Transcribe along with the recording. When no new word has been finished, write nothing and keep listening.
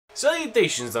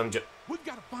Salutations, We've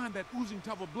got to find that oozing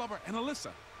tub of blubber and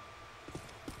Alyssa.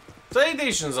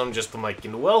 Salutations, I'm just the Mike,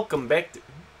 and welcome back to...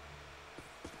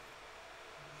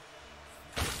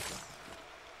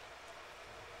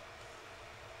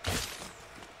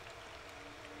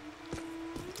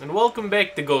 And welcome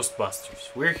back to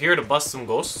Ghostbusters. We're here to bust some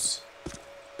ghosts.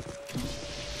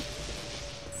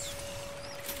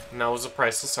 And that was a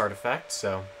priceless artifact,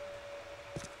 so...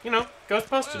 You know,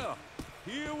 Ghostbusters. Well,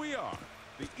 here we are.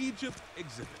 The Egypt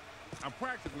exhibit. I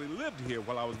practically lived here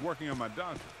while I was working on my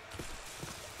doctorate.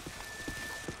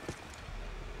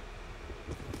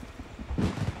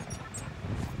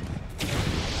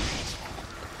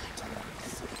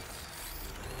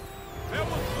 There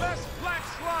was less black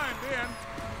slime then.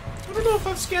 I don't know if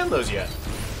I've scanned those yet.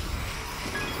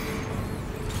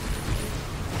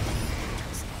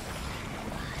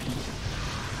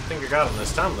 I think I got them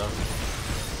this time, though.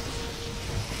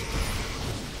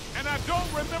 And I don't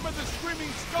remember the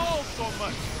screaming skulls so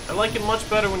much. I like it much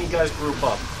better when you guys group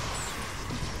up.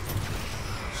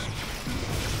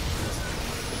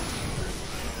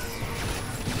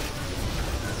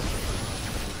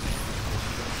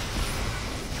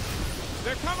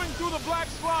 They're coming through the black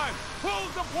slime.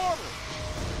 Close the portal.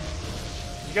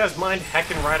 You guys mind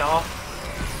hacking right off?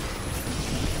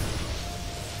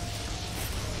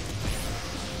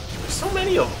 There's so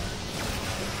many of them.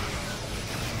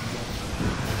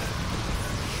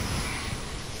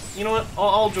 You know what?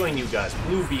 I'll join you guys.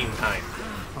 Blue being kind.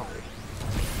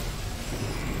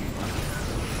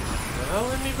 The hell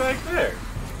is me back there?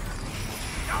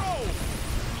 No!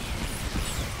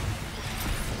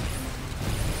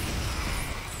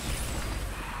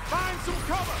 Find some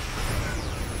cover!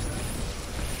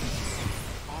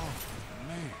 Oh,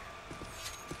 man.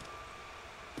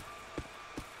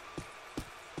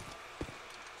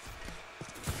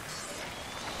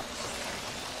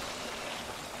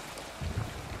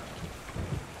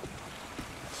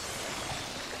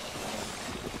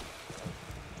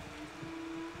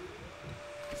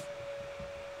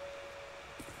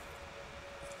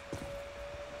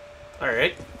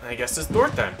 Alright, I guess it's door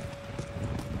time.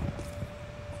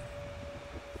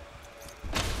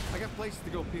 I got places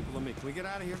to go, people to meet. Can we get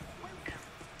out of here?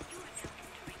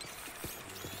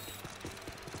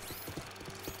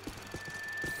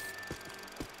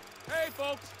 Hey,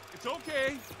 folks, it's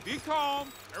okay. Be calm.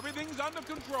 Everything's under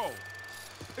control.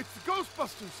 It's the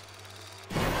Ghostbusters!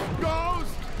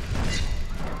 Ghost!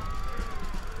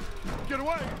 Get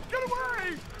away! Get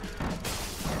away!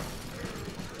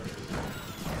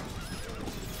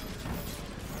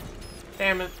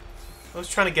 Damn it. I was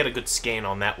trying to get a good scan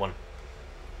on that one.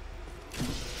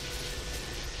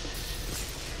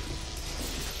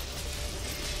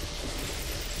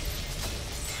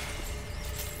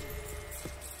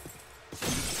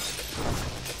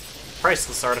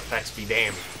 Priceless artifacts be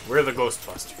damned. We're the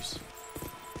Ghostbusters.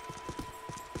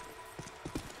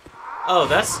 Oh,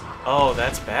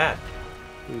 that's bad.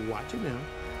 Watch it now.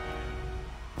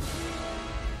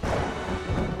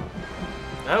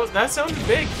 That sounded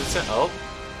big. Oh.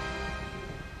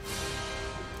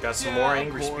 Got some more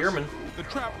angry spearmen. The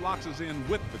trap locks us in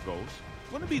with the ghost.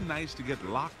 Wouldn't it be nice to get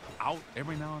locked out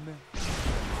every now and then?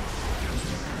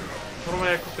 What am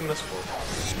I equipping this for?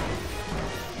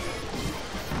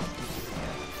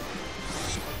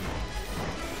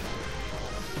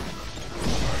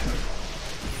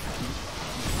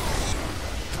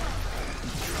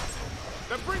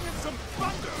 They're bringing some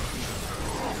thunder!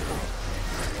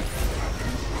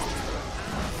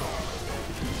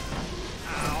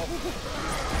 Ow!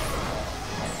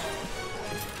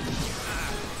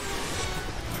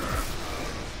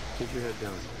 Keep your head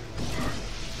down.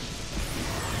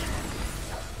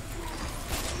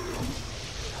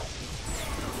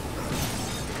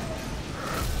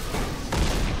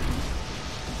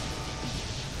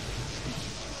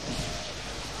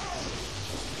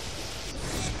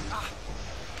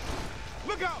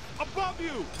 Look out! Above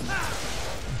you!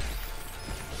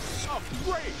 Oh,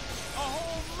 great! A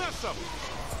whole mess of them!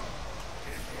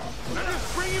 Now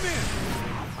just bring him in!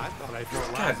 I thought I felt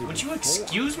God, lousy would you before.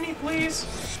 excuse me, please?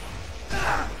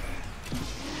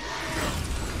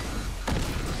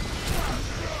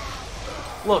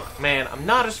 Look, man, I'm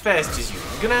not as fast as you.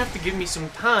 You're gonna have to give me some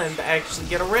time to actually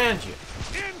get around you.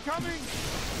 Incoming!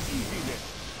 Easy there.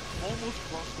 Almost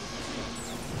crossed the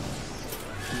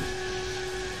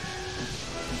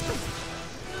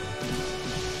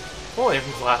Well,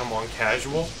 I'm glad I'm on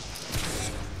casual.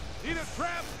 Need a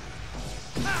trap?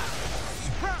 Ah!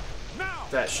 Trap! Now!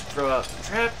 That should throw out the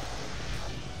trap.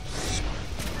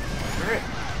 Alright.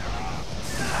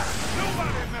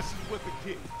 Nobody messes with the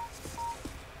kid.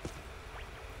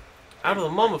 Out of the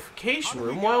mummification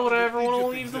room? Why would I ever want to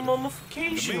leave the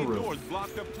mummification room?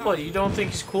 What, you don't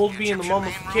think it's cool to be in the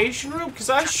mummification room? Because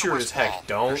I sure as heck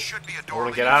don't. I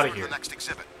want to get out of here.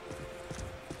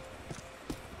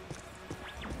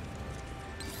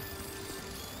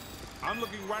 I'm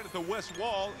looking right at the west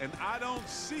wall, and I don't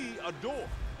see a door.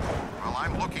 Well,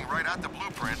 I'm looking right at the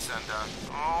blueprints, and,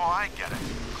 oh, I get it.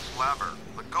 Clever.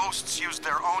 The ghosts used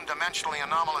their own dimensionally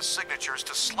anomalous signatures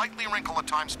to slightly wrinkle the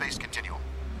time-space continuum.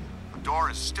 The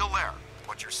door is still there.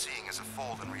 What you're seeing is a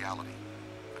fold in reality.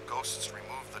 The ghosts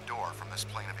removed the door from this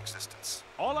plane of existence.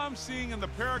 All I'm seeing in the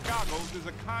pair of goggles is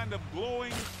a kind of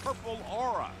glowing purple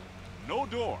aura. No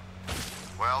door.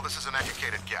 Well, this is an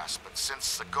educated guess, but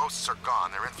since the ghosts are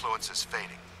gone, their influence is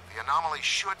fading. The anomaly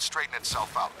should straighten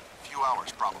itself out. A few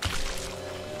hours, probably.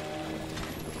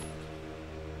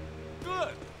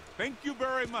 Good. Thank you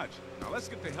very much. Now let's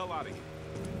get the hell out of here.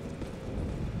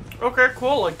 Okay,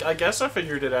 cool. I guess I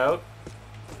figured it out.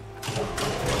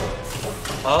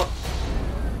 Oh.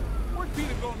 Where'd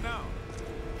Peter go now?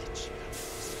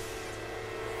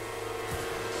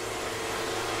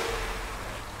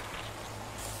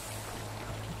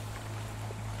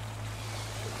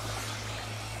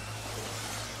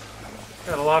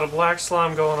 Got a lot of black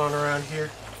slime going on around here.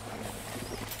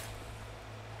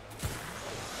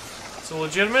 It's a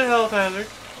legitimate health hazard.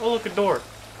 Oh, look, a door.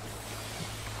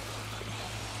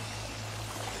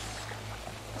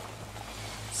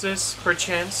 Is this,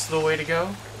 perchance, the way to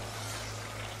go?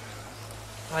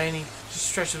 By any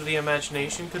stretch of the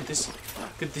imagination, could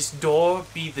this door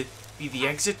be the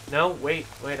exit? No, wait,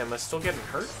 am I still getting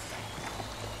hurt?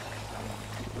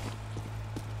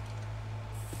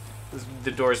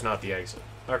 The door's not the exit.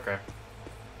 Okay.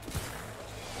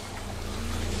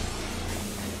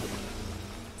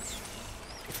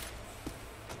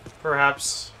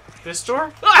 Perhaps this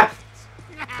door? Ah!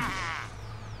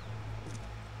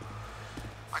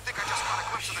 I think I just got a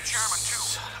glimpse of the chairman, too.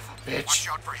 Son of a bitch. Watch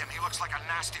out for him. He looks like a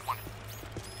nasty one.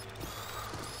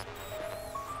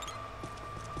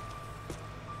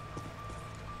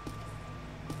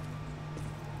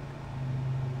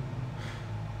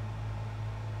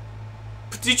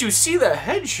 Did you see that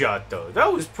headshot, though?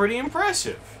 That was pretty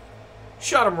impressive.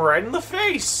 Shot him right in the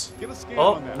face. Get a scan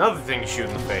Oh, on that. another thing to shoot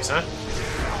in the face, huh?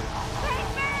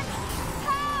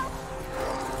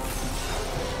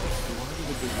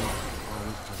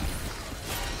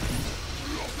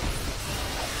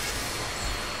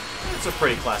 It's a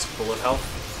pretty classic bullet hell.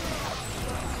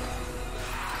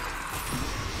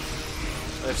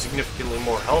 I have significantly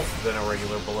more health than a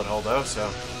regular bullet hell, though,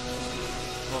 so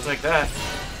I'll take that.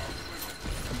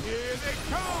 Here they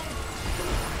come!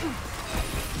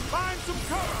 Find some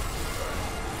cover!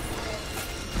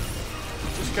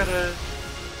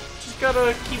 Just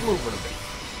gotta keep moving a bit.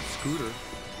 Scooter.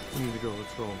 We need to go.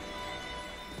 Let's roll.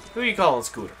 Who are you calling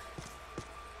Scooter?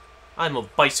 I'm a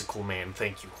bicycle man,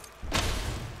 thank you.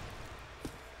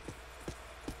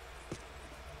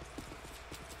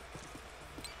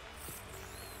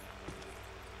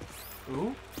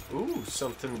 Ooh,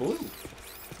 something blue.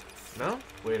 No?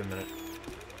 Wait a minute.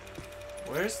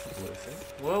 Where's the blue thing?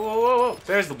 Whoa.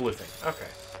 There's the blue thing. Okay.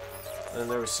 Then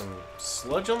there was some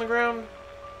sludge on the ground.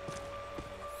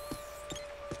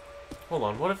 Hold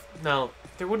on, what if... Now,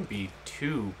 there wouldn't be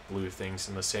two blue things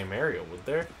in the same area, would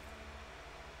there?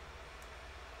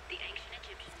 The ancient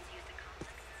Egyptians used a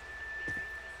complex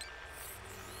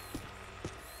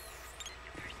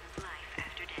a person's life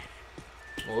after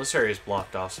death. Well, this area is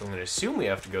blocked off, so I'm going to assume we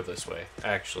have to go this way,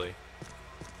 actually.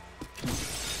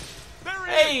 There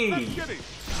he Hey! is! Let's get him!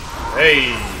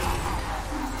 Hey!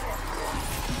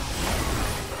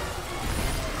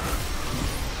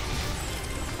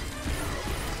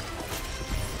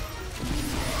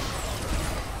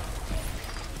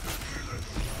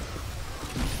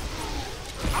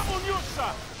 I'm on your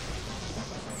side!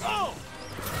 Oh!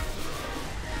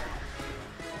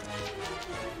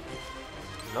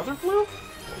 Another blue?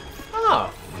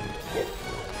 Ah!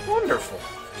 Wonderful.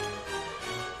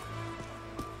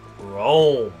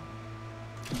 Rome.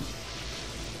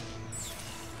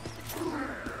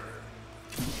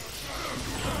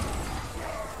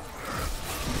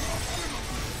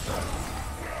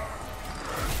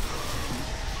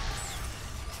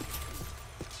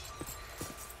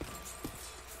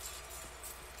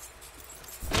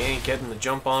 You ain't getting the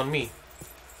jump on me.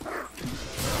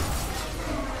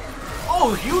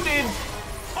 Oh, you did!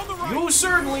 On the right! You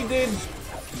certainly did!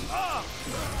 Ah!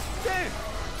 Damn!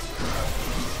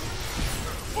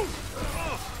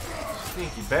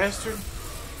 Sneaky bastard.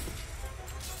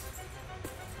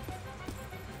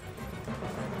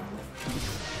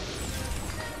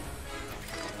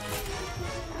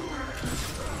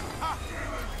 Ha!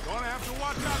 Gonna have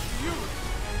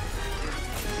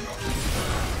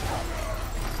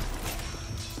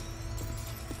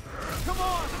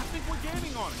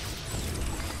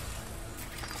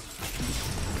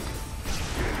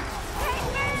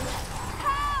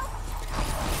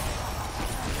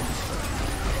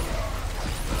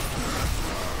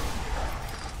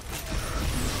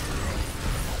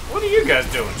you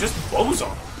guys doing? Just bozo.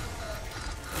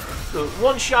 The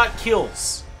one-shot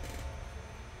kills.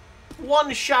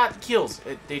 One-shot kills.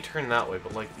 They turn that way,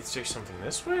 but like, is there something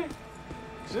this way?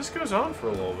 Because this goes on for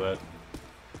a little bit.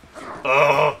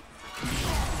 Ugh.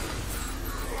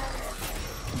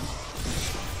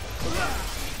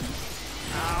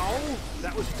 Ow!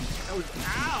 That was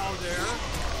ow there.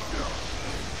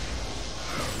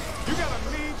 You got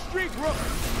a mean streak, Rook.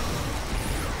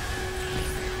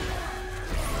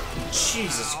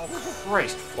 Jesus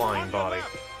Christ, flying body.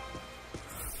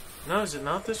 No, is it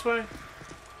not this way?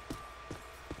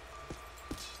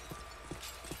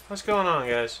 What's going on,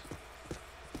 guys?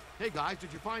 Hey guys,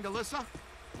 did you find Alyssa?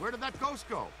 Where did that ghost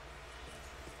go?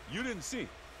 You didn't see,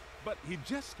 but he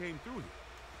just came through here.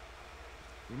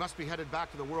 We must be headed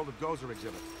back to the World of Gozer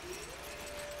exhibit.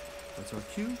 That's our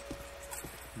cue.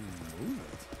 Move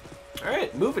it.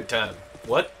 Alright, move it time.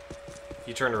 What?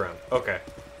 You turned around. Okay.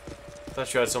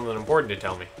 Thought you had something important to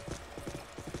tell me.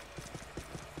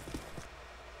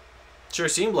 Sure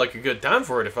seemed like a good time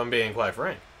for it, if I'm being quite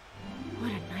frank.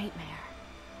 What a nightmare.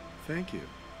 Thank you.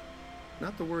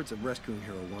 Not the words a rescuing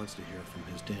hero wants to hear from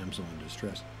his damsel in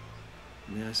distress.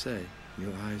 May I say,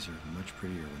 your eyes are much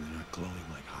prettier when they're not glowing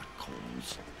like hot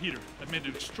coals. Peter, I've made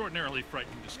an extraordinarily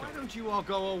frightening Why discovery. don't you all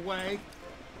go away?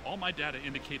 All my data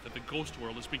indicate that the ghost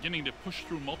world is beginning to push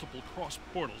through multiple cross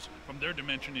portals from their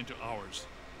dimension into ours.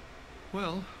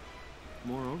 Well,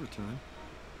 more overtime.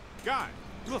 Guy,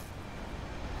 look.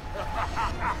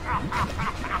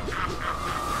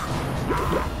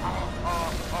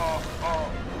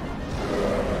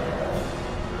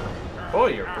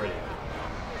 Boy, you're pretty.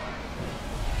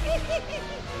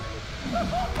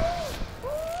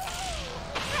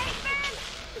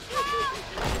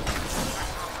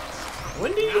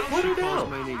 When did you put her down?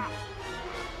 My knee.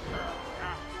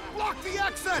 Block the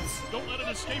exits! Don't let it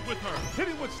escape with her. Hit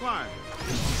him with slime.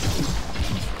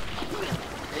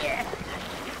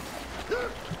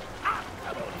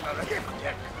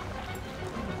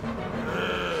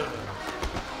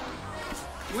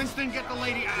 Winston, get the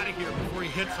lady out of here before he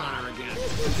hits on her again.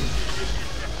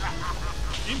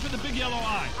 Aim for the big yellow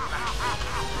eye.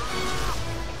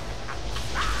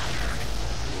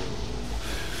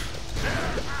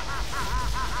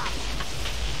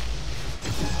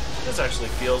 This actually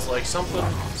feels like something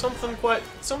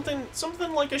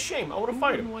like a shame. I want to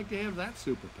fight Who him. would like to have that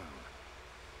superpower?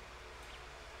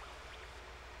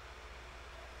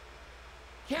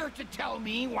 Care to tell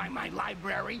me why my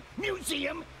library,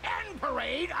 museum, and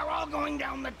parade are all going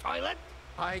down the toilet?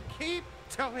 I keep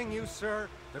telling you, sir,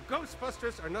 the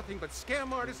Ghostbusters are nothing but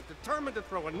scam artists determined to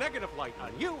throw a negative light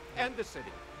on you and the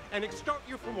city, and extort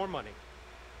you for more money.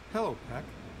 Hello, Peck.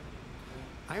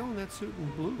 I own that suit in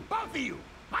blue. Both of you,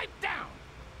 pipe down!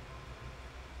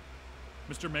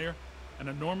 Mr. Mayor, an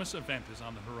enormous event is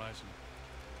on the horizon.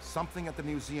 Something at the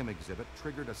museum exhibit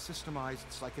triggered a systemized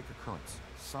psychic occurrence.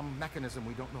 Some mechanism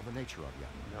we don't know the nature of yet.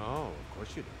 No, of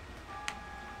course you don't.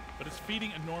 But it's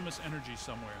feeding enormous energy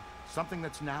somewhere. Something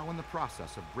that's now in the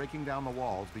process of breaking down the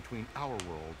walls between our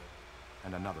world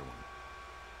and another one.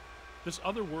 This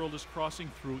other world is crossing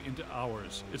through into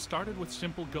ours. It started with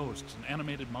simple ghosts and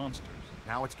animated monsters.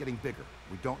 Now it's getting bigger.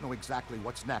 We don't know exactly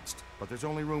what's next, but there's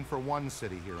only room for one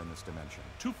city here in this dimension.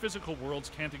 Two physical worlds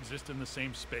can't exist in the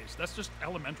same space. That's just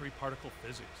elementary particle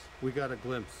physics. We got a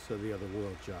glimpse of the other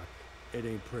world, Jock. It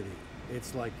ain't pretty.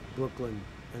 It's like Brooklyn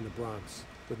and the Bronx,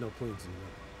 with no Queens in the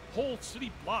middle. Whole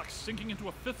city blocks sinking into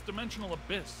a fifth-dimensional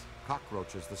abyss.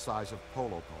 Cockroaches the size of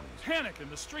polo ponies. Panic in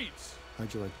the streets.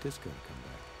 How'd you like Disco to come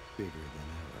back? Bigger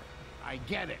than I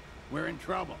get it. We're in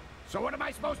trouble. So what am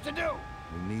I supposed to do?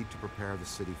 We need to prepare the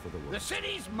city for the The worst.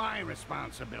 city's my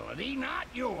responsibility, not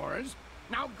yours.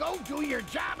 Now go do your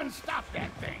job and stop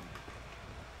that thing.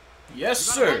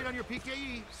 Yes, You got a sir. light on your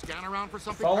PKE. Scan around for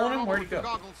something Following him? paranormal Where'd he with your go?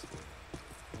 goggles.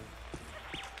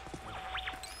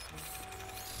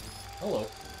 Hello.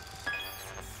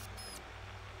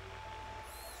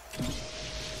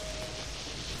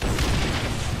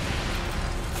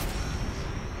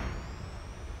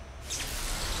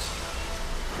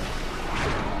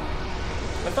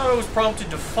 I thought I was prompted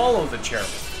to follow the chairman.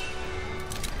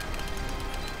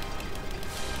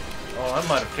 Oh, I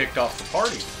might have kicked off the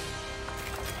party.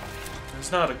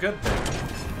 It's not a good thing.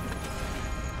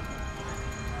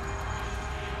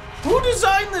 Who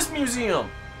designed this museum?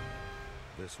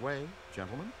 This way,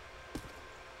 gentlemen.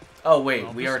 Oh wait,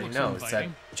 Well, we this already looks know. It's that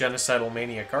inviting. genocidal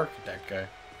maniac architect guy.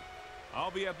 I'll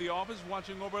be at the office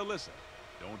watching over Alyssa.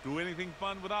 Don't do anything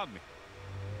fun without me.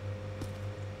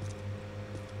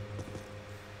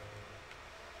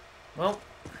 Well,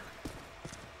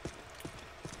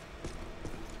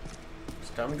 it's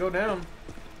time to go down.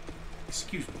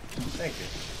 Excuse me. Thank you.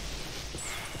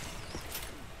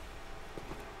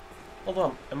 Hold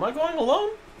on. Am I going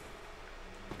alone?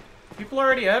 People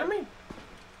already ahead of me?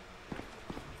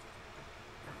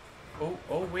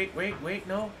 Oh, wait,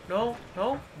 no.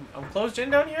 I'm closed in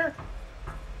down here?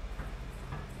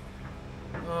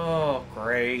 Oh,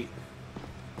 great.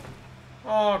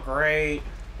 Oh, great.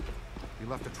 You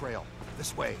left a trail.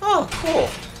 This way. Oh, cool.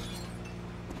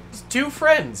 It's 2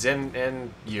 friends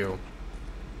and you.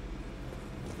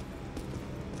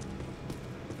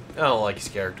 I don't like his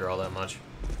character all that much.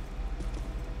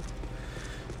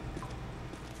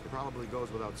 It probably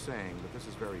goes without saying, but this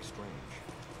is very strange.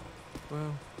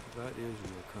 Well, that is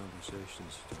where conversation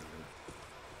started.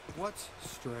 What's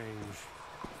strange?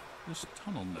 This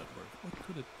tunnel network, what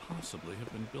could it possibly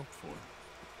have been built for?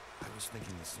 I was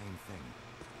thinking the same thing.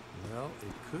 Well,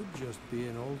 it could just be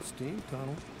an old steam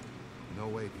tunnel. No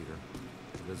way, Peter.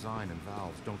 The design and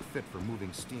valves don't fit for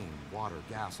moving steam, water,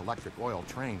 gas, electric, oil,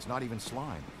 trains, not even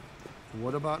slime.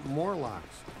 What about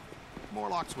Morlocks?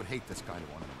 Morlocks would hate this kind of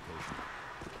ornamentation.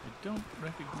 I don't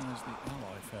recognize the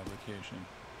alloy fabrication.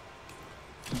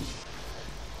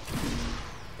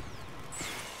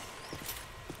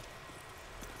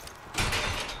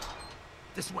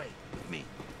 This way, with me.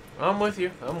 I'm with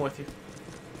you.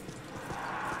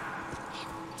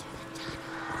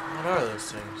 What are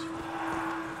those things?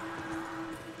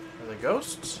 Are they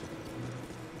ghosts?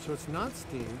 So it's not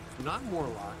steam, not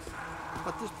Morlocks,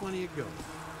 but there's plenty of ghosts.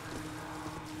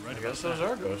 Right, I guess about those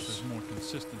that. are ghosts. There's more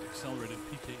consistent accelerated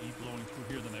PKE blowing through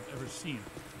here than I've ever seen.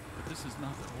 But this is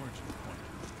not the origin point.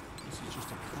 This is just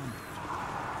a conduit.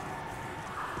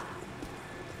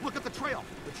 Look at the trail.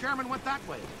 The chairman went that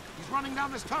way. He's running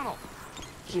down this tunnel.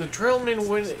 The trailman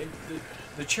went.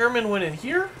 The chairman went in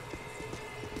here?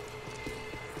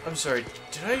 I'm sorry.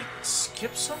 Did I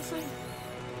skip something?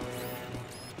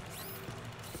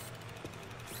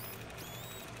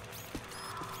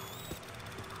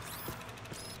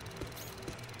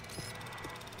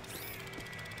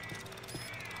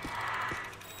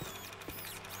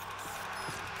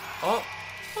 Oh,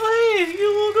 hey, you get a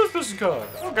little Ghostbusters card.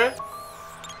 Okay.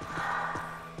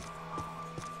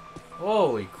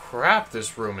 Holy crap,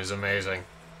 this room is amazing.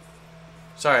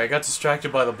 Sorry, I got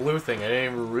distracted by the blue thing. I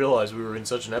didn't even realize we were in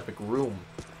such an epic room.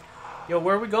 Yo,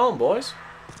 where are we going, boys?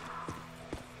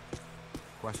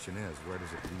 Question is, where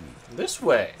does it lead? This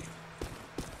way.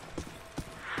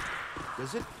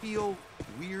 Does it feel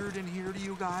weird in here to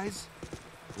you guys?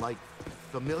 Like,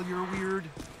 familiar weird?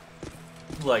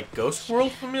 Like Ghost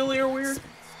World familiar weird?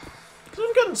 Because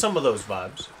I'm getting some of those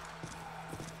vibes.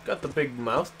 Got the big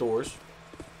mouth doors.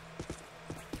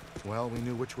 Well, we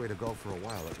knew which way to go for a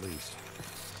while, at least.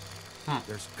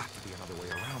 There's got to be another way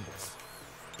around this.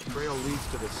 The trail leads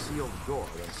to the sealed door,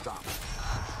 then stops.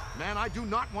 Man, I do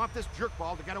not want this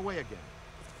jerkball to get away again.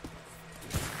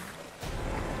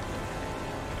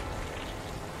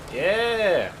 Yeah!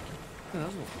 Yeah, that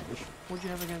was a little foolish. What'd you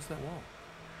have against that wall?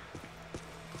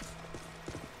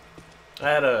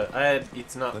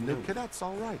 It's not The new cadet's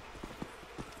all right.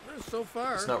 So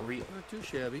far, It's not real. Not too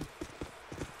shabby.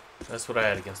 That's what I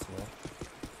had against the wall.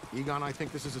 Egon, I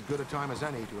think this is as good a time as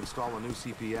any to install a new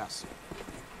CPS.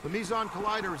 The Meson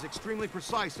Collider is extremely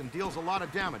precise and deals a lot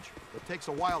of damage, but takes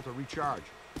a while to recharge.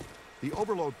 The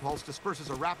overload pulse disperses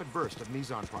a rapid burst of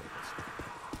Meson particles.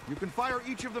 You can fire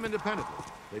each of them independently.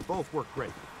 They both work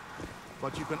great.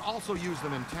 But you can also use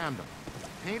them in tandem.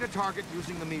 Paint a target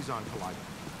using the Meson Collider.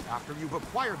 After you've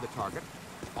acquired the target,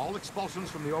 all expulsions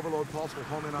from the overload pulse will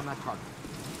home in on that target.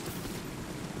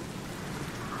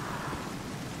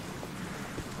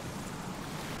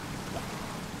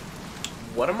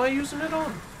 What am I using it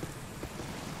on?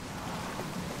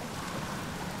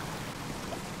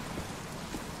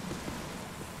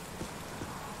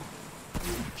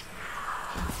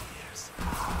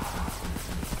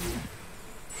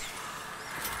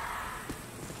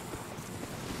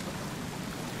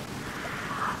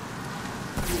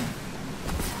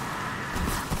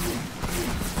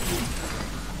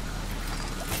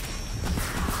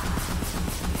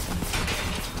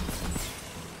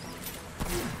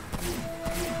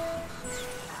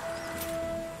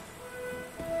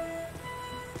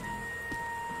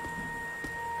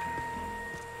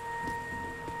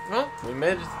 Well, we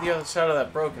made it to the other side of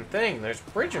that broken thing. There's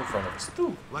a bridge in front of us,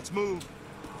 too. Let's move.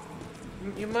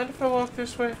 You mind if I walk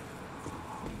this way?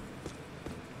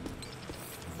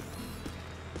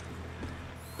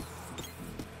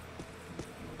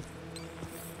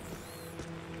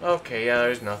 Okay, yeah,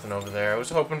 there's nothing over there. I was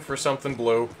hoping for something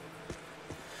blue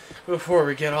before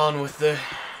we get on with the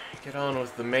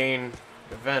main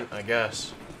event, I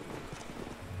guess.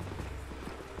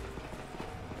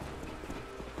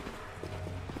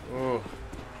 Oh.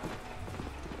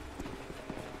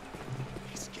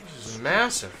 This is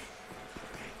massive.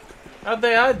 How'd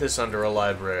they hide this under a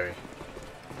library?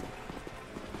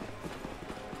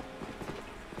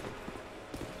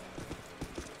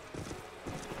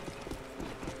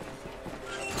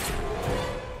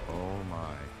 Oh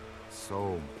my.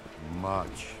 So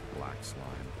much black slime.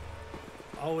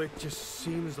 Oh, it just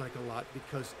seems like a lot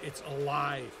because it's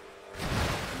alive.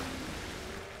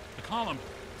 The column,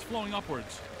 it's flowing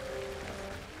upwards.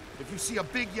 If you see a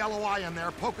big yellow eye in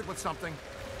there, poke it with something.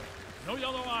 No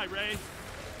yellow eye, Ray.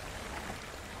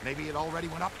 Maybe it already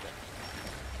went up there.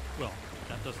 Well,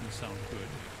 that doesn't sound good.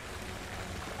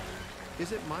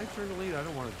 Is it my turn to lead? I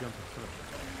don't want to jump in front.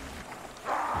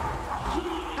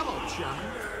 Hello,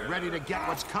 Chairman. Ready to get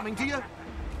what's coming to you?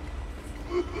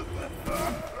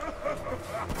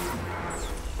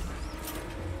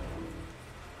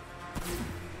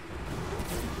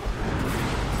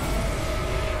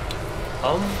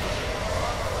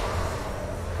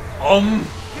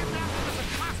 Kidnapping is a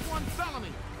Class 1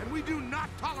 felony, and we do not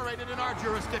tolerate it in our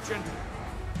jurisdiction.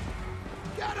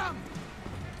 Get him!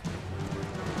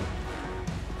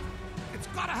 It's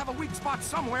gotta have a weak spot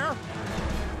somewhere.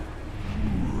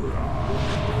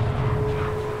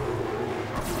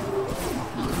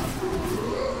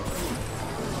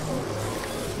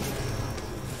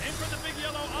 Aim for the big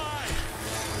yellow eye.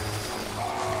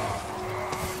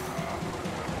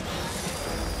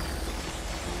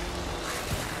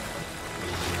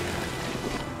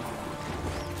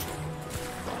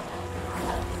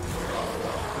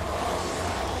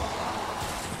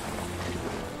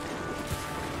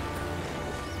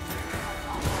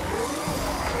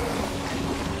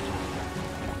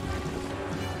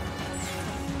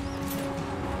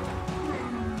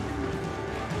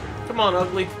 Come on,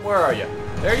 ugly. Where are you?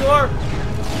 There you are.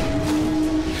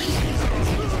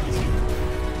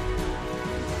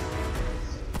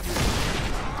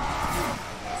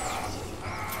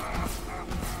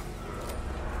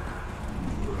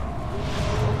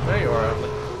 There you are, ugly.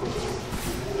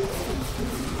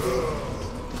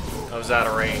 I was out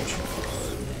of range.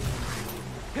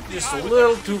 Just a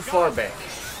little too far back.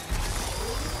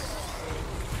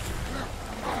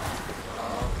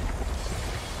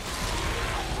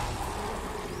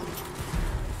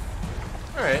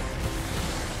 Alright.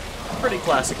 Pretty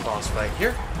classic boss fight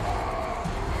here. So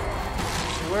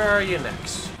where are you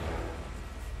next?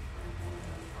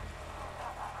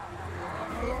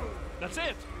 That's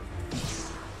it.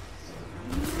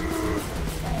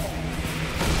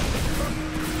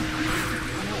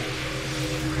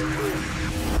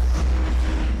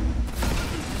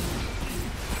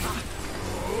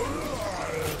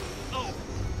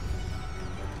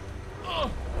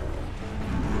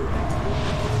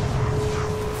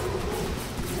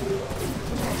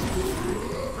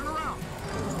 Turn around.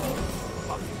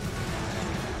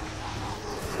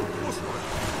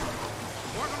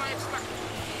 More than I expected.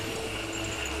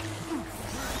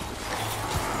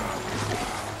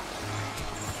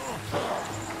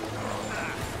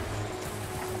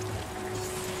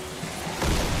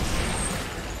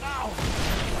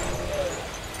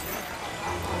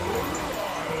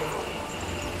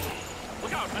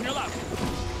 Look out, on your left.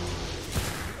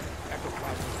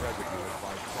 Ectoplasmic residue is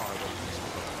by far the least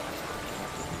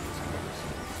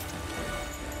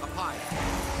of up high.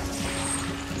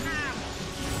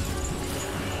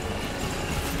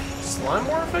 Slime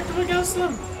more effective against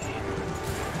them?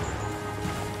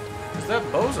 Because that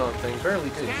boson thing barely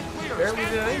did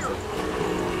anything.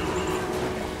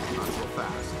 Not so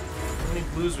fast. How many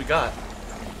blues we got?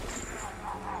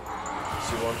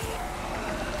 See one?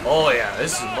 Oh yeah,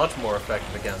 this is much more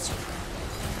effective against them.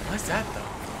 What's that though?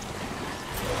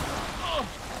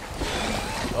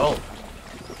 Oh,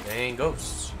 they ain't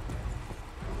ghosts.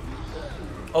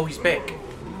 Oh, he's big.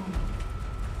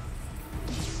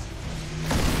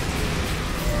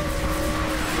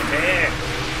 Yeah.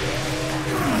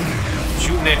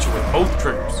 Shooting at you with both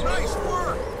triggers. Nice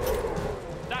work!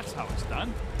 That's how it's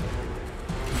done.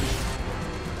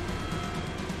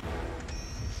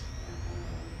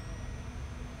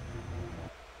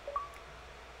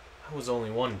 That was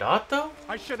only one dot though?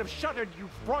 I should have shuttered you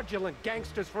fraudulent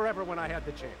gangsters forever when I had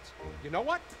the chance. You know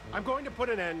what? I'm going to put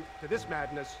an end to this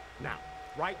madness now.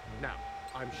 Right now.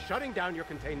 I'm shutting down your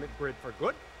containment grid for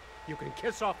good. You can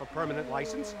kiss off a permanent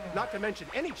license, not to mention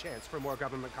any chance for more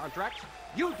government contracts.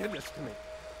 You did this to me.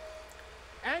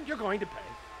 And you're going to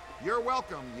pay. You're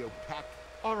welcome, you peck.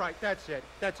 All right, that's it.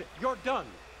 That's it. You're done,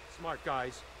 smart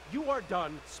guys. You are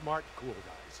done, smart, cool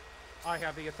guys. I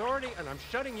have the authority, and I'm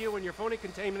shutting you and your phony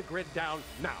containment grid down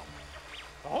now.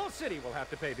 The whole city will have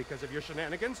to pay because of your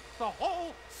shenanigans. The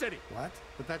whole city. What?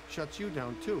 But that shuts you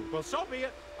down, too. Well, so be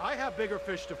it. I have bigger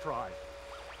fish to fry.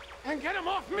 And get him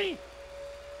off me!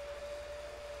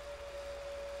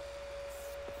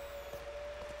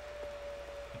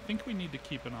 I think we need to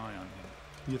keep an eye on him.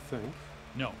 You think?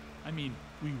 No, I mean,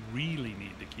 we really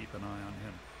need to keep an eye on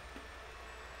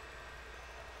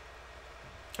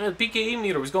him. The PKE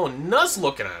meter was going nuts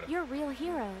looking at him. You're real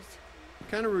heroes.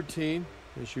 Kind of routine.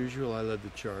 As usual, I led the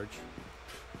charge.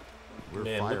 We're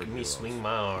Man, fired look at me heroes. swing my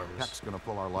arms. Heck's gonna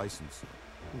pull our license.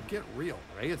 Get real,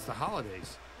 Ray. It's the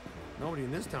holidays. Nobody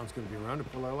in this town's going to be around to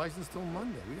pull our license till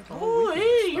Monday. We got the whole weekend to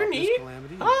hey, stop you're this neat.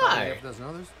 calamity, Hi. half a dozen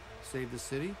others, save the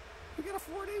city. We got a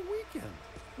 4-day weekend.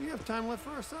 We have time left for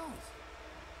ourselves.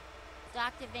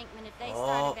 Dr. Venkman, if they Oh,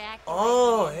 start evacuating,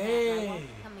 oh, I hey. won't be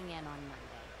coming in on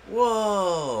Monday.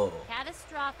 Whoa.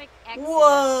 Catastrophic exodus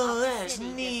Whoa, of the that's city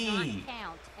does neat. not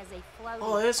count as a floating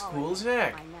Oh, that's holiday. cool as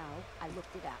heck. I know. I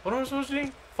looked it up. What am I supposed to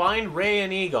do? Find Ray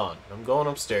and Egon. I'm going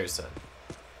upstairs then.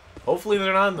 Hopefully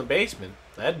they're not in the basement.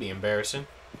 That'd be embarrassing.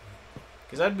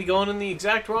 Because I'd be going in the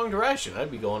exact wrong direction.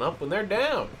 I'd be going up when they're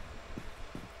down.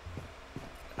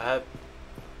 The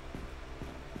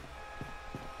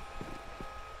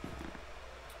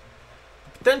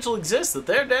potential exists that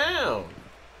they're down.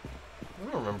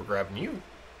 I don't remember grabbing you.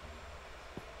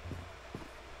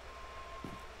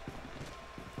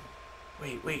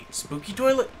 Wait. Spooky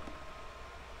toilet?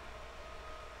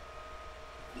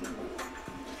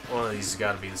 One of these has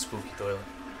got to be the spooky toilet.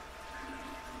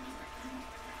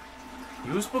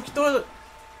 You a spooky toilet?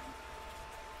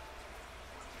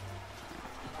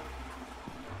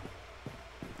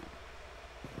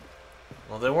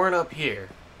 Well, they weren't up here.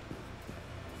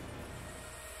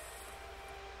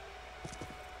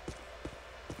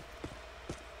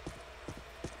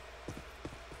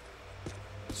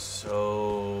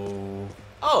 So...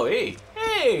 Oh, hey!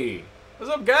 Hey!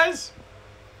 What's up, guys?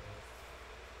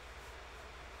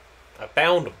 I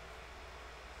found him.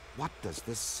 What does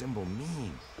this symbol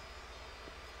mean?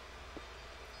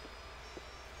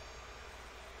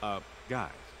 Guys.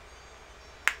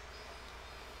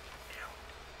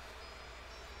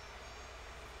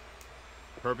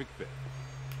 Perfect fit.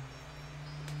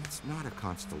 It's not a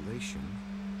constellation.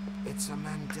 It's a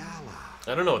mandala.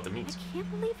 I don't know what that I means.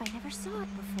 can't believe I never saw it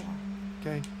before.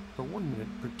 Okay, for 1 minute,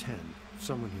 pretend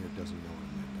someone here doesn't know what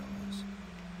a mandala is.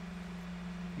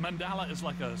 Mandala is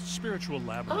like a spiritual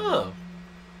labyrinth. Oh.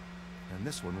 And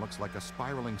this one looks like a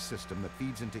spiraling system that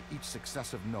feeds into each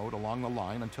successive node along the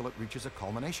line until it reaches a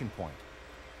culmination point.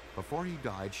 Before he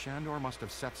died, Shandor must have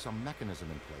set some mechanism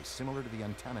in place, similar to the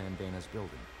antenna in Dana's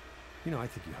building. You know, I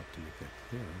think you helped to make that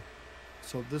clear.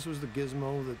 So this was the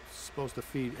gizmo that's supposed to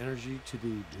feed energy to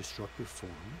the destructive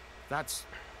form? That's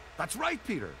right,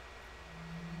 Peter!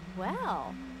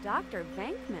 Well, Dr.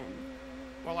 Venkman.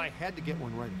 Well, I had to get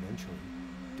one right eventually,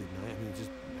 didn't I? I mean,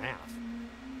 just math.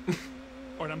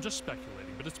 Or I'm just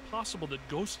speculating, but it's possible that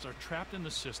ghosts are trapped in the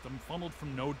system, funneled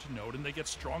from node to node, and they get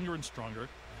stronger and stronger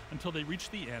until they reach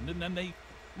the end, and then they...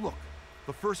 Look,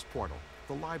 the first portal,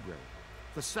 the library.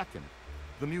 The second,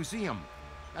 the museum.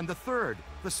 And the third,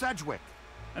 the Sedgwick.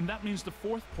 And that means the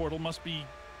fourth portal must be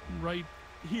right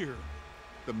here.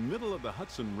 The middle of the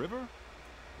Hudson River?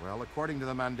 Well, according to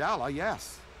the mandala,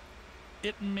 yes.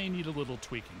 It may need a little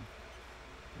tweaking.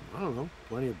 I don't know.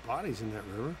 Plenty of bodies in that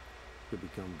river. Could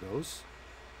become ghosts.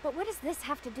 But what does this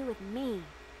have to do with me?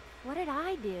 What did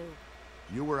I do?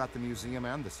 You were at the museum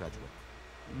and the Sedgwick.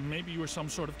 Maybe you were some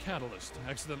sort of catalyst,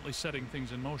 accidentally setting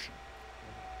things in motion.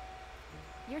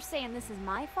 You're saying this is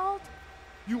my fault?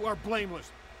 You are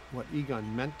blameless. What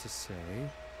Egon meant to say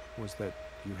was that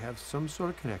you have some sort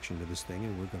of connection to this thing,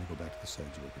 and we're going to go back to the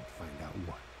Sedgwick and find out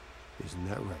what. Isn't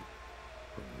that right,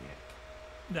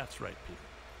 Brainiac? That's right,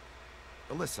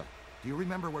 Peter. Alyssa, do you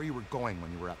remember where you were going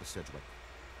when you were at the Sedgwick?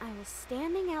 I was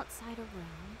standing outside a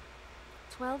room,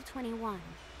 1221.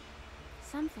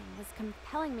 Something was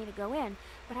compelling me to go in,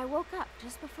 but I woke up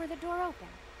just before the door opened.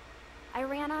 I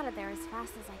ran out of there as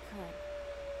fast as I could.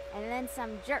 And then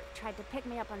some jerk tried to pick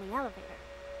me up on the elevator.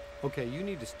 Okay, you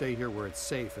need to stay here where it's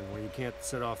safe and where you can't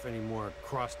set off any more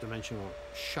cross-dimensional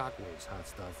shockwaves, hot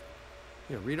stuff.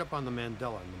 Yeah, read up on the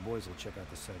mandala, and the boys will check out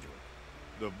the Sedgwick.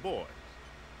 The boys.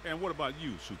 And what about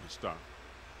you, superstar?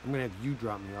 I'm gonna have you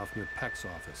drop me off near Peck's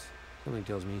office. Something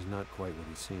tells me he's not quite what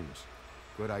he seems.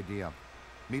 Good idea.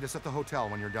 Meet us at the hotel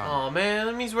when you're done. Oh man,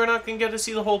 that means we're not gonna get to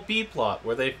see the whole B-plot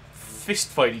where they fist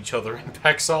fight each other in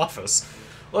Peck's office.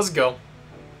 Let's go.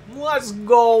 Let's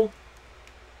go.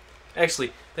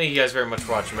 Actually, thank you guys very much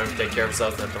for watching. Remember to take care of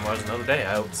yourselves and have to watch another day.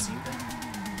 I hope to see you then.